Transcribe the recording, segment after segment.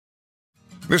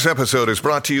This episode is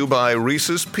brought to you by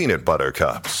Reese's Peanut Butter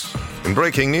Cups. In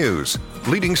breaking news,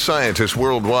 leading scientists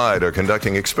worldwide are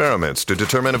conducting experiments to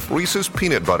determine if Reese's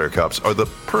Peanut Butter Cups are the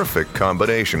perfect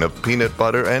combination of peanut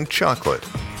butter and chocolate.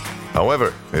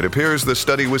 However, it appears the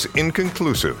study was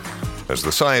inconclusive, as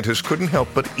the scientists couldn't help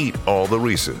but eat all the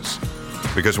Reese's.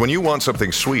 Because when you want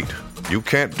something sweet, you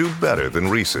can't do better than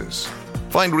Reese's.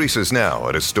 Find Reese's now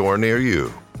at a store near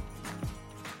you.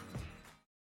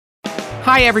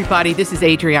 Hi, everybody. This is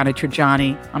Adriana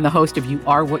Trajani. I'm the host of You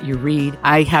Are What You Read.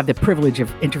 I have the privilege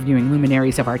of interviewing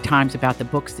luminaries of our times about the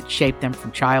books that shaped them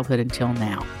from childhood until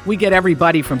now. We get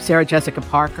everybody from Sarah Jessica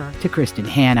Parker to Kristen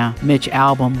Hanna, Mitch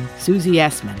Albom, Susie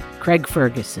Essman, Craig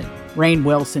Ferguson, Rainn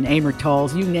Wilson, Amor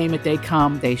Towles, you name it, they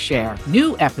come, they share.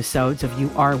 New episodes of You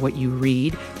Are What You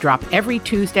Read drop every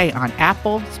Tuesday on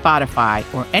Apple, Spotify,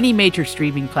 or any major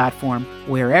streaming platform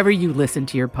wherever you listen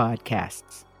to your podcasts.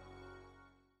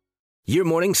 Your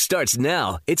morning starts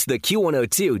now. It's the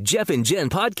Q102 Jeff and Jen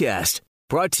podcast,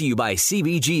 brought to you by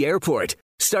CBG Airport.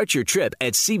 Start your trip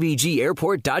at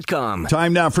CBGAirport.com.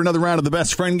 Time now for another round of the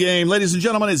best friend game. Ladies and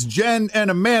gentlemen, it's Jen and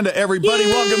Amanda, everybody.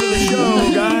 Yay! Welcome to the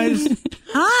show, guys.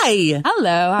 Hi.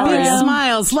 Hello. How are Big you?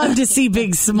 smiles. Love to see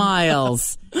big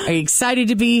smiles. Are you excited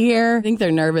to be here? I think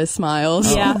they're nervous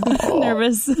smiles. Yeah.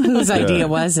 Nervous. Whose idea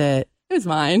was it? It was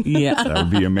mine. Yeah. That would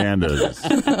be Amanda's.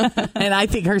 And I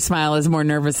think her smile is more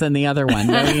nervous than the other one.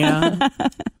 Don't you?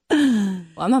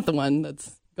 Well, I'm not the one that's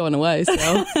going away,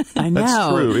 so. I know.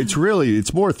 That's true.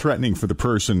 It's more threatening for the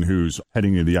person who's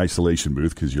heading to the isolation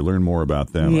booth because you learn more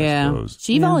about them, Yeah. I suppose.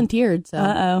 She volunteered, so.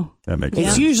 Uh-oh. That makes It's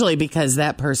sense. usually because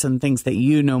that person thinks that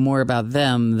you know more about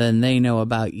them than they know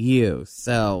about you.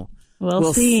 So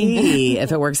We'll see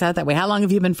if it works out that way. How long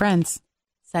have you been friends?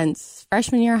 Since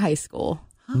freshman year of high school.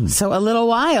 So a little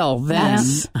while then.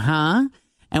 Yes. Huh?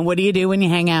 And what do you do when you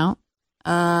hang out?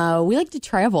 We like to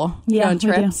travel. Yeah, Go on we do.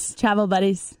 trips. Travel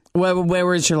buddies. Where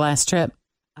was your last trip?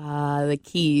 The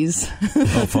Keys.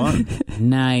 Oh, fun.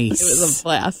 Nice. It was a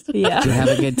blast. Yeah. Did you have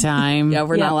a good time? Yeah,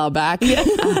 we're not allowed back. They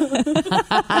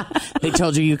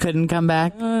told you couldn't come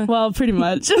back Well, pretty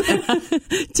much.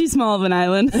 Too small of an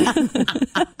island.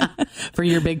 for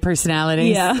your big personality?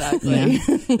 Yeah. Exactly. Yeah.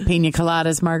 Pina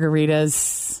coladas,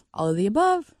 margaritas. All of the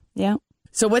above. Yeah.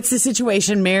 So what's the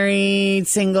situation? Married,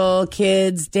 single,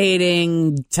 kids,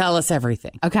 dating? Tell us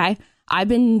everything. Okay. I've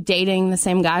been dating the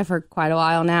same guy for quite a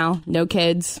while now. No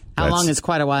kids. How long is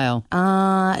quite a while?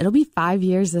 It'll be 5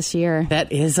 years this year.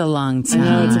 That is a long I time.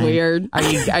 know, it's weird. Are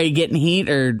you getting heat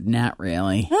or not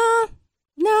really?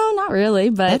 No, not really,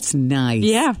 but That's nice.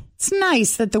 yeah. It's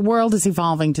nice that the world is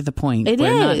evolving to the point It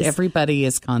where not is. everybody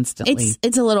is constantly.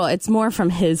 it's more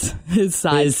from his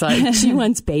side. His side. She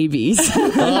wants babies.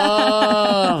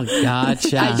 Oh,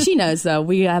 gotcha. She knows though.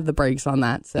 We have the brakes on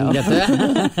that. So You got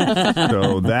that?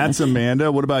 So that's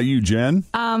Amanda. What about you, Jen?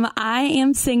 I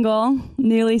am single,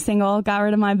 newly single. Got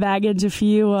rid of my baggage a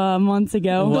few months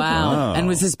ago. Wow. Oh. And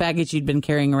was this baggage you'd been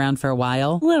carrying around for a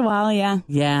while? A little while, yeah.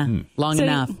 Yeah. Long So,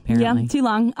 enough, apparently. Yeah, too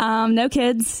long. No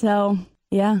kids, so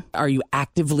yeah. Are you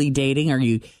actively dating?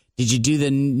 Did you do the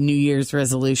New Year's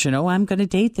resolution? Oh, I'm going to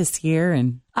date this year.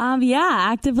 And Yeah,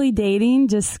 actively dating,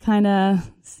 just kind of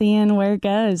seeing where it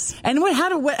goes.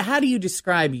 how do you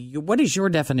describe, what is your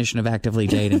definition of actively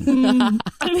dating?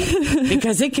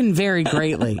 Because it can vary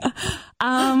greatly.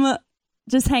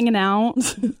 Just hanging out.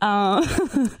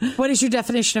 What is your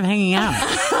definition of hanging out?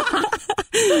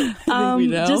 we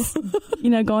know. Just,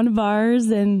 going to bars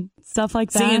and stuff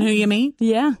like that. Seeing who you meet?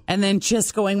 Yeah. And then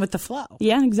just going with the flow.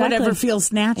 Yeah, exactly. Whatever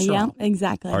feels natural. Yeah,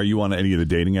 exactly. Are you on any of the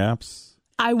dating apps?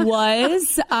 I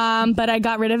was, but I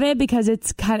got rid of it because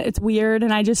it's weird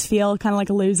and I just feel kind of like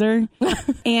a loser.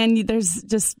 And there's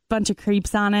just a bunch of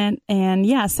creeps on it. And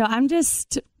yeah, so I'm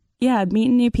just,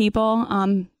 meeting new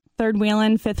people. Third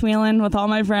wheeling, fifth wheeling with all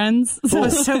my friends.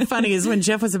 What's so funny is when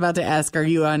Jeff was about to ask, are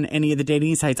you on any of the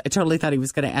dating sites? I totally thought he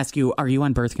was going to ask you, are you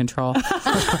on birth control?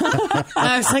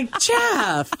 I was like,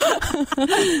 Jeff.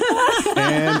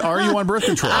 And are you on birth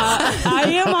control?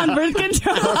 I am on birth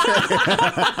control.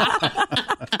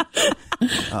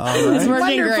 All right. it's working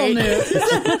Wonderful great. news.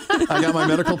 I got my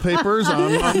medical papers.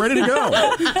 I'm ready to go.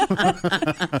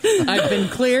 I've been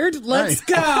cleared. Let's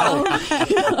go.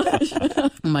 Oh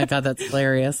my God, that's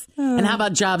hilarious. And how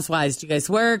about jobs wise? Do you guys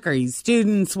work? Are you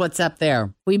students? What's up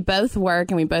there? We both work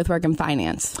and we both work in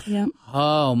finance. Yeah.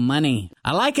 Oh, money.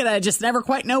 I like it. I just never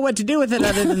quite know what to do with it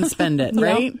other than spend it,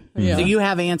 right? Yeah. So you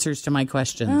have answers to my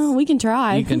questions. Oh, we can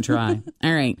try. You can try.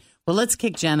 All right. Well, let's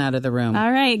kick Jen out of the room.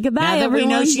 All right. Goodbye, Now that everyone.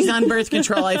 we know she's on birth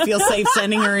control, I feel safe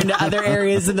sending her into other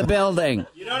areas of the building.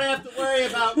 You don't have to worry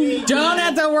about me. Don't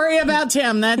have to worry about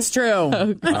Tim. That's true. All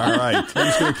right.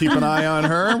 Tim's going to keep an eye on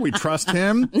her. We trust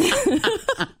him.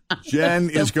 Jen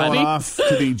is going off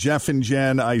to the Jeff and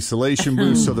Jen isolation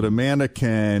booth so that Amanda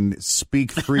can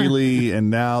speak freely. And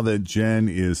now that Jen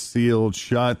is sealed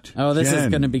shut. Oh, this is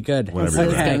going to be good. Whatever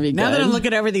you're Okay. doing. Now that I'm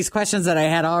looking over these questions that I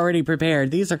had already prepared,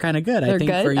 these are kind of good, I They're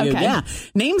think, good? for you. Okay. Yeah.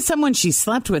 Name someone she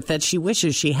slept with that she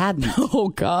wishes she hadn't. Oh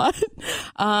God.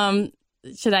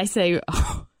 Should I say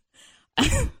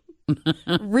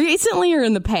recently or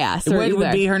in the past? Or What would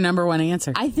either? be her number one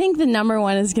answer? I think the number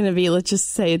one is going to be, let's just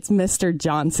say it's Mr.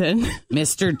 Johnson.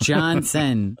 Mr.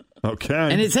 Johnson. Okay.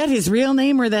 And is that his real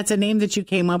name, or that's a name that you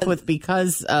came up with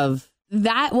because of...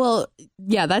 That, well,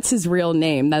 yeah, that's his real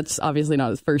name. That's obviously not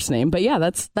his first name, but yeah,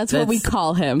 that's what we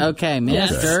call him. Okay,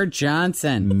 Mr.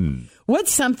 Johnson.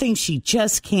 What's something she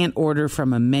just can't order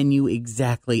from a menu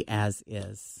exactly as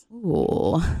is?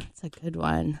 Ooh, that's a good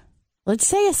one. Let's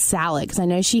say a salad, because I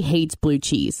know she hates blue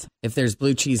cheese. If there's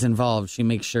blue cheese involved, she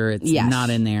makes sure it's Yes. not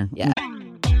in there. Yeah.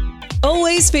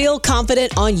 Always feel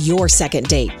confident on your second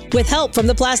date. With help from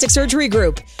the Plastic Surgery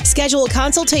Group. Schedule a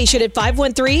consultation at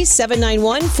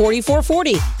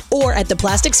 513-791-4440 or at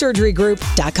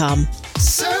theplasticsurgerygroup.com.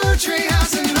 Surgery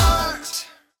has an art.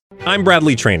 I'm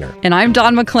Bradley Trainer. And I'm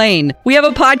Don McClain. We have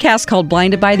a podcast called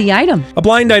Blinded by the Item. A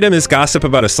blind item is gossip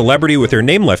about a celebrity with their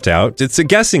name left out. It's a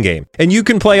guessing game, and you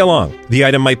can play along. The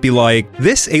item might be like,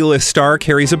 this A-list star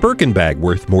carries a Birkin bag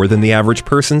worth more than the average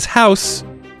person's house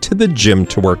to the gym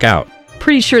to work out.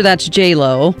 Pretty sure that's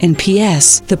J-Lo. And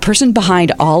P.S. the person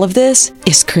behind all of this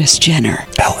is Kris Jenner,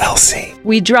 LLC.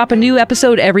 We drop a new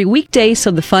episode every weekday so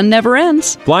the fun never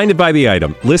ends. Blinded by the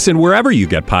Item. Listen wherever you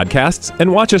get podcasts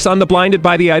and watch us on the Blinded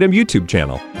by the Item YouTube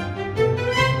channel.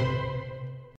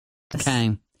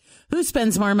 Okay. Who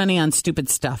spends more money on stupid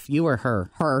stuff, you or her?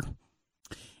 Her.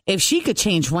 If she could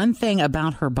change one thing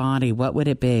about her body, what would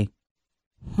it be?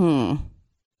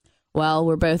 Well,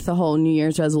 we're both the whole New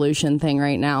Year's resolution thing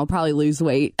right now. Probably lose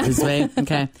weight. Lose weight?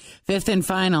 Okay. Fifth and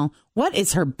final. What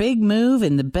is her big move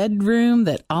in the bedroom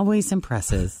that always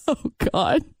impresses? Oh,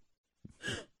 God.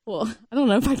 Well, I don't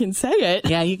know if I can say it.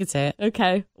 Yeah, you could say it.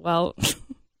 Okay. Well.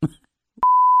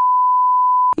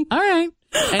 All right.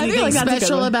 Anything like that's a good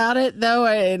special one. about it, though? Or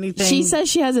anything? She says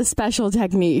she has a special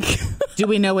technique. Do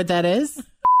we know what that is?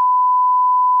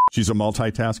 She's a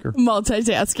multitasker.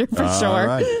 Multitasker for sure. All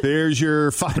right. There's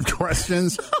your 5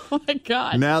 questions. Oh, my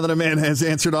God. Now that Amanda has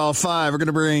answered all 5, we're going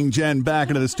to bring Jen back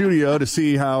into the studio to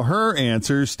see how her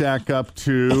answers stack up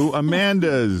to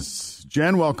Amanda's.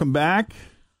 Jen, welcome back.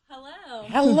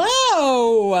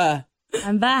 Hello.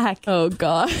 I'm back. Oh,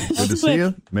 God. Good to see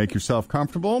you. Make yourself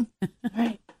comfortable.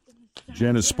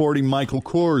 Jen is sporting Michael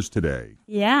Kors today.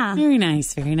 Yeah. Very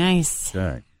nice. Very nice.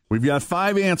 Okay. We've got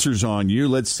 5 answers on you.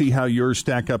 Let's see how yours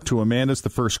stack up to Amanda's. The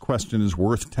first question is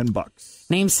worth $10.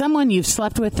 Name someone you've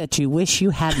slept with that you wish you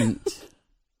hadn't.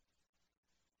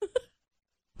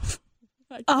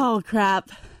 Oh, crap.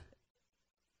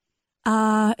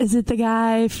 Is it the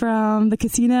guy from the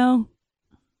casino?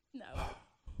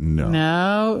 No.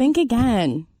 No. Think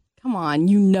again. Come on.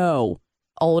 You know.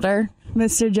 Older.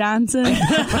 Mr. Johnson?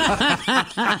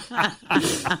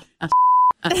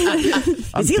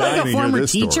 Is he like a former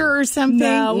teacher or something?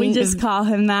 No, we just call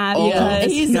him that. Yeah,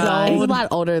 because he's guy. a lot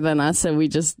older than us, so we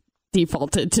just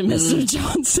defaulted to Mr.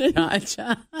 Johnson.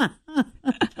 Gotcha.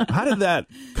 How did that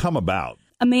come about?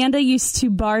 Amanda used to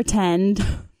bartend,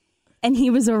 and he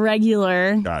was a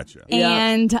regular. Gotcha.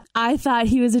 And I thought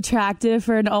he was attractive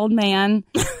for an old man.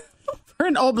 For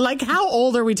an old, like, how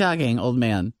old are we talking, old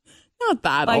man? Not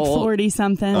that like old.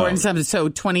 40-something. Or in some, so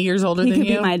 20 years older He than could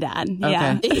you? be my dad. Okay.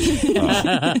 Yeah. He's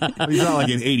not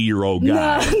like an 80-year-old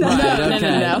guy.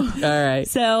 No. All right.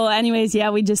 So, anyways,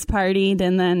 yeah, we just partied,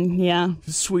 and then, yeah.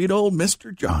 Sweet old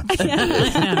Mr. Johnson.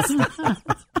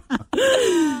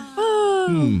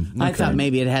 I thought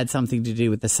maybe it had something to do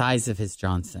with the size of his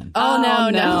Johnson. Oh,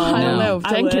 no. I don't know. I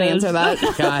Jen can wish. answer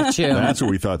that. Got you. That's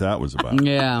what we thought that was about.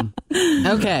 Yeah.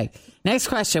 Okay. Next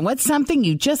question. What's something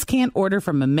you just can't order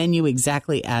from a menu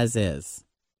exactly as is?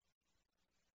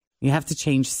 You have to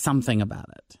change something about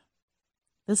it.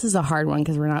 This is a hard one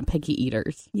because we're not picky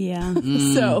eaters. Yeah.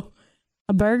 So,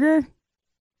 A burger?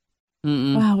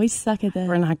 Mm-mm. Wow, we suck at that.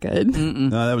 we're not good.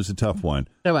 Mm-mm. No, that was a tough one.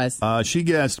 It was. She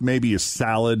guessed maybe a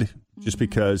salad just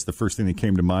because the first thing that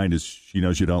came to mind is she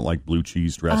knows you don't like blue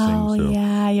cheese dressing. Oh, so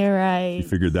yeah, you're she right.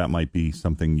 figured that might be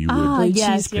something you would. Oh,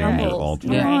 yes, cheese you're right. crumble all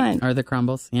You're together. right. Or the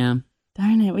crumbles. Yeah.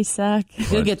 Darn it, we suck.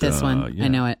 You'll get this one. yeah. I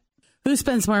know it. Who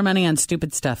spends more money on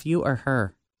stupid stuff, you or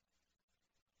her?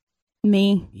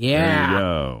 Me. Yeah. There you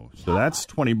go. So that's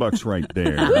 $20 right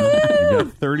there. You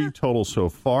got 30 total so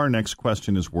far. Next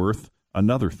question is worth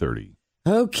another 30.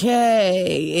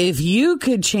 Okay. If you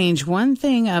could change one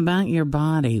thing about your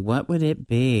body, what would it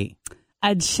be?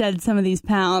 I'd shed some of these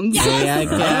pounds. There you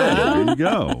go. There you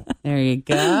go. There you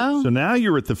go. So now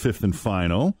you're at the fifth and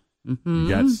final. You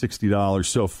got $60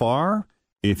 so far.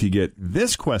 If you get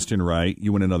this question right,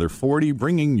 you win another 40,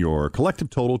 bringing your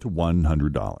collective total to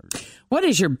 $100. What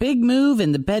is your big move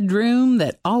in the bedroom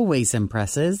that always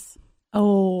impresses?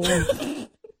 Oh.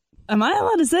 Am I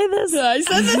allowed to say this? I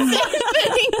said the same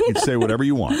thing. You can say whatever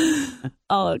you want.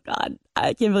 Oh, God.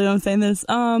 I can't believe I'm saying this.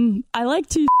 I like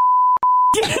to...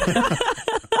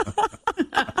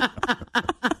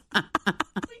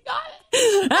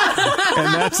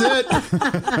 And that's it.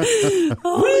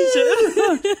 Holy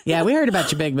shit. Yeah, we heard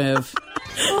about your big move.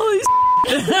 Holy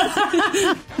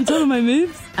You told me my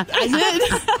moves? I did.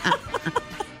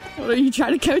 Well, you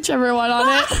try to coach everyone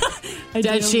on it.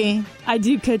 Does she? I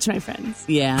do coach my friends.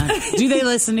 Yeah. Do they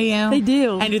listen to you? They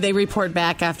do. And do they report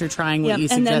back after trying what you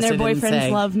and suggested? then their boyfriends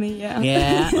say? love me, yeah.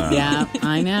 Yeah,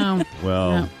 I know.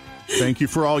 Well, thank you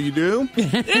for all you do.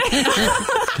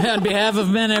 On behalf of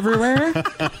men everywhere.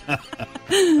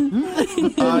 You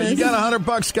got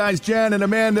 $100, guys. Jen and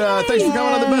Amanda, thanks for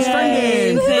coming on the Best Friend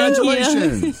Game. Thank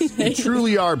Congratulations. You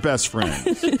truly are best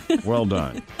friends. Well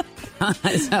done.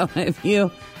 So if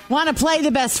you want to play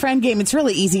the Best Friend Game, it's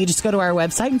really easy. You just go to our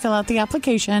website and fill out the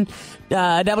application,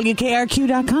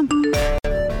 WKRQ.com.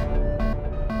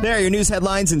 There are your news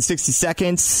headlines in 60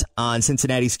 seconds on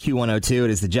Cincinnati's Q102. It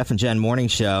is the Jeff and Jen Morning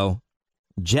Show.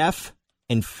 Jeff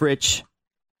and Fritch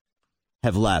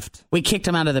have left. We kicked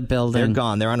them out of the building. They're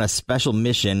gone. They're on a special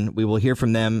mission. We will hear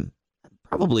from them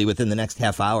probably within the next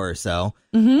half hour or so.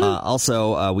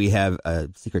 Also, we have a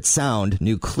Secret Sound,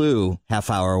 new clue, half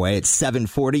hour away. It's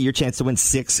 7:40. Your chance to win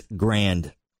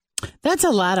 $6,000. That's a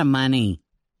lot of money.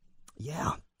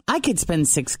 Yeah. I could spend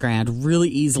 $6,000 really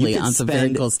easily on some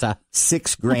very cool stuff.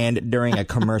 $6,000 during a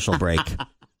commercial break.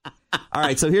 All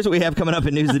right, so here's what we have coming up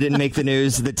in news that didn't make the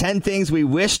news. The 10 things we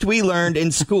wished we learned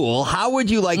in school. How would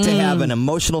you like to have an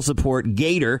emotional support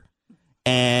gator?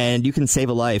 And you can save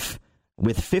a life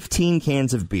with 15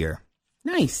 cans of beer.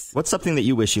 Nice. What's something that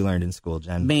you wish you learned in school,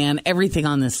 Jen? Man, everything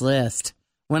on this list.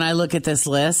 When I look at this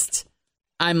list,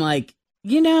 I'm like,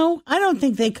 I don't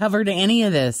think they covered any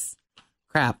of this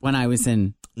crap when I was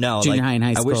in junior high and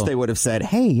high school. I wish they would have said,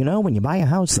 hey, when you buy a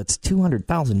house that's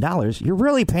 $200,000, you're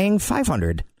really paying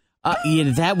 $500.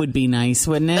 That would be nice,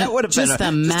 wouldn't it? That would have just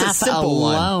been the math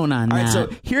alone on that. All right, that.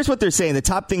 so here's what they're saying. The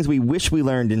top things we wish we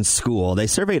learned in school. They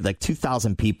surveyed like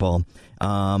 2,000 people.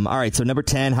 All right, so number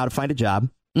 10, how to find a job.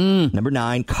 Number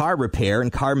 9, car repair and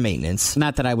car maintenance.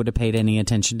 Not that I would have paid any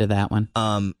attention to that one.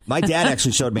 My dad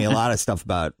actually showed me a lot of stuff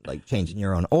about like changing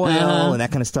your own oil and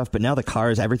that kind of stuff. But now the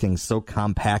cars, everything's so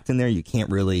compact in there, you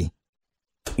can't really...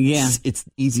 Yeah. It's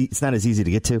easy. It's not as easy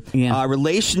to get to. Yeah.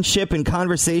 Relationship and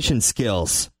conversation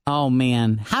skills. Oh,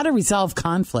 man. How to resolve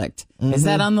conflict. Is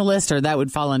that on the list, or that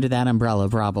would fall under that umbrella,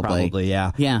 probably? Probably,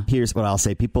 yeah. Yeah. Here's what I'll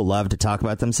say. People love to talk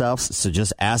about themselves, so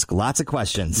just ask lots of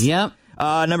questions. Yep.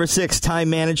 Number 6, time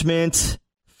management.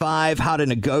 5, how to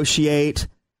negotiate.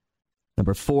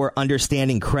 Number 4,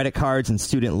 understanding credit cards and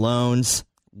student loans.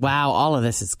 Wow, all of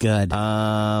this is good.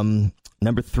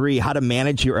 Number 3, how to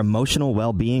manage your emotional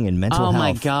well-being and mental health. Oh,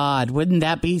 my God. Wouldn't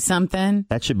that be something?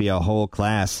 That should be a whole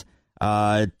class.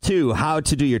 2, how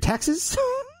to do your taxes.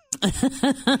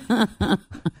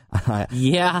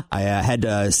 Yeah. I had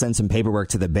to send some paperwork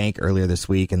to the bank earlier this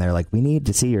week, and they're like, we need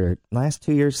to see your last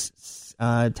 2 years'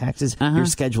 taxes. Your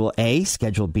Schedule A,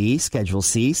 Schedule B, Schedule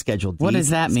C, Schedule D. What does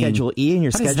that mean? Schedule E, and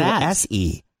your What is Schedule that?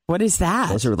 SE. What is that?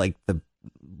 Those are like the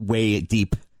way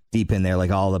deep in there,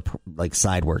 like all the like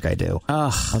side work I do.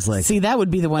 Oh, I was like, see, that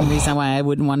would be the one reason why I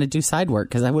wouldn't want to do side work,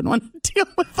 because I wouldn't want to deal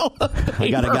with all the paperwork. I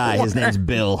got a guy. His name's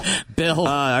Bill. Bill.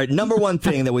 Our number 1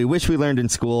 thing that we wish we learned in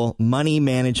school: money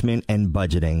management and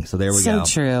budgeting. So there we go. So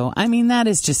true. I mean, that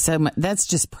is just so much. That's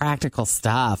just practical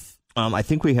stuff. I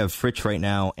think we have Fritch right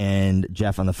now and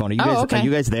Jeff on the phone. Okay. Are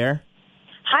you guys there?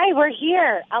 Hi, we're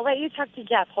here. I'll let you talk to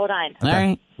Jeff. Hold on. All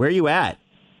right. Where are you at?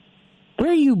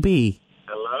 Where you be?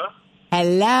 Hello?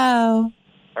 Hello.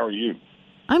 How are you?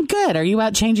 I'm good. Are you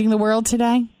out changing the world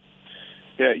today?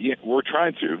 Yeah, we're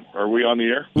trying to. Are we on the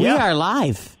air? We are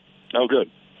live. Oh,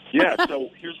 good. Yeah, so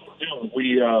here's what we're doing.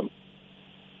 We,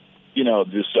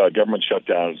 this government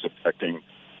shutdown is affecting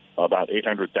about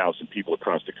 800,000 people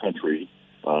across the country,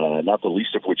 not the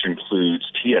least of which includes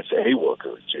TSA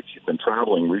workers. If you've been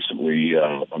traveling recently,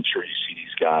 I'm sure you see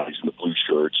these guys in the blue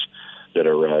shirts that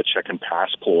are checking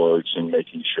passports and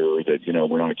making sure that,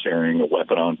 we're not carrying a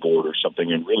weapon on board or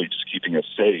something, and really just keeping us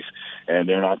safe. And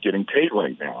they're not getting paid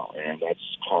right now. And that's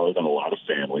hard on a lot of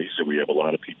families. And we have a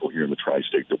lot of people here in the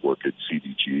tri-state that work at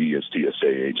CBG as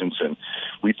TSA agents. And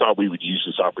we thought we would use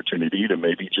this opportunity to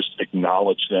maybe just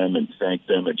acknowledge them and thank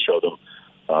them and show them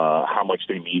how much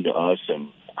they mean to us and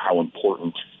how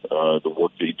important the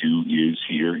work they do is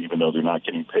here, even though they're not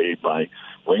getting paid by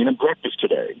bringing them breakfast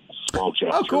today. Small gesture.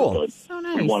 Oh, cool. But so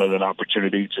nice. We wanted an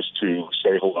opportunity just to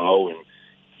say hello and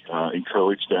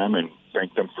encourage them and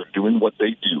thank them for doing what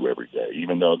they do every day,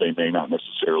 even though they may not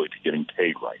necessarily be getting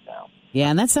paid right now. Yeah,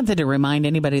 and that's something to remind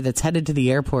anybody that's headed to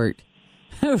the airport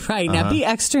right now. Be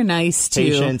extra nice to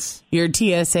your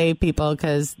TSA people,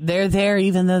 because they're there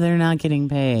even though they're not getting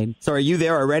paid. So are you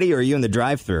there already, or are you in the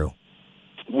drive-thru?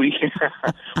 We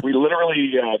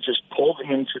literally just pulled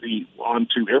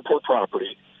onto airport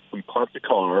property. We parked the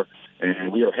car,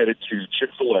 and we are headed to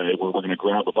Chick-fil-A, where we're going to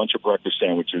grab a bunch of breakfast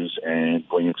sandwiches and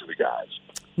bring them to the guys.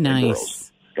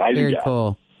 Nice. Guys Very and gals.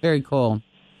 cool. Very cool.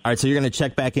 All right, so you're going to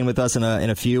check back in with us in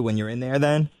a few when you're in there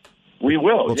then? We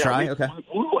will. We'll try? Okay.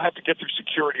 We will have to get through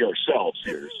security ourselves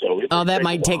here. So that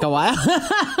might take a while.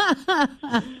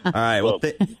 All right. Well,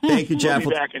 thank you, Jeff.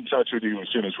 We'll be back in touch with you as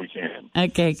soon as we can.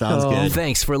 Okay, Sounds cool. good.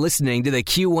 Thanks for listening to the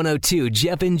Q102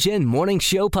 Jeff and Jen Morning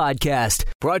Show podcast,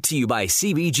 brought to you by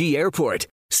CBG Airport.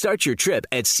 Start your trip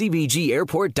at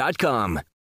CBGAirport.com.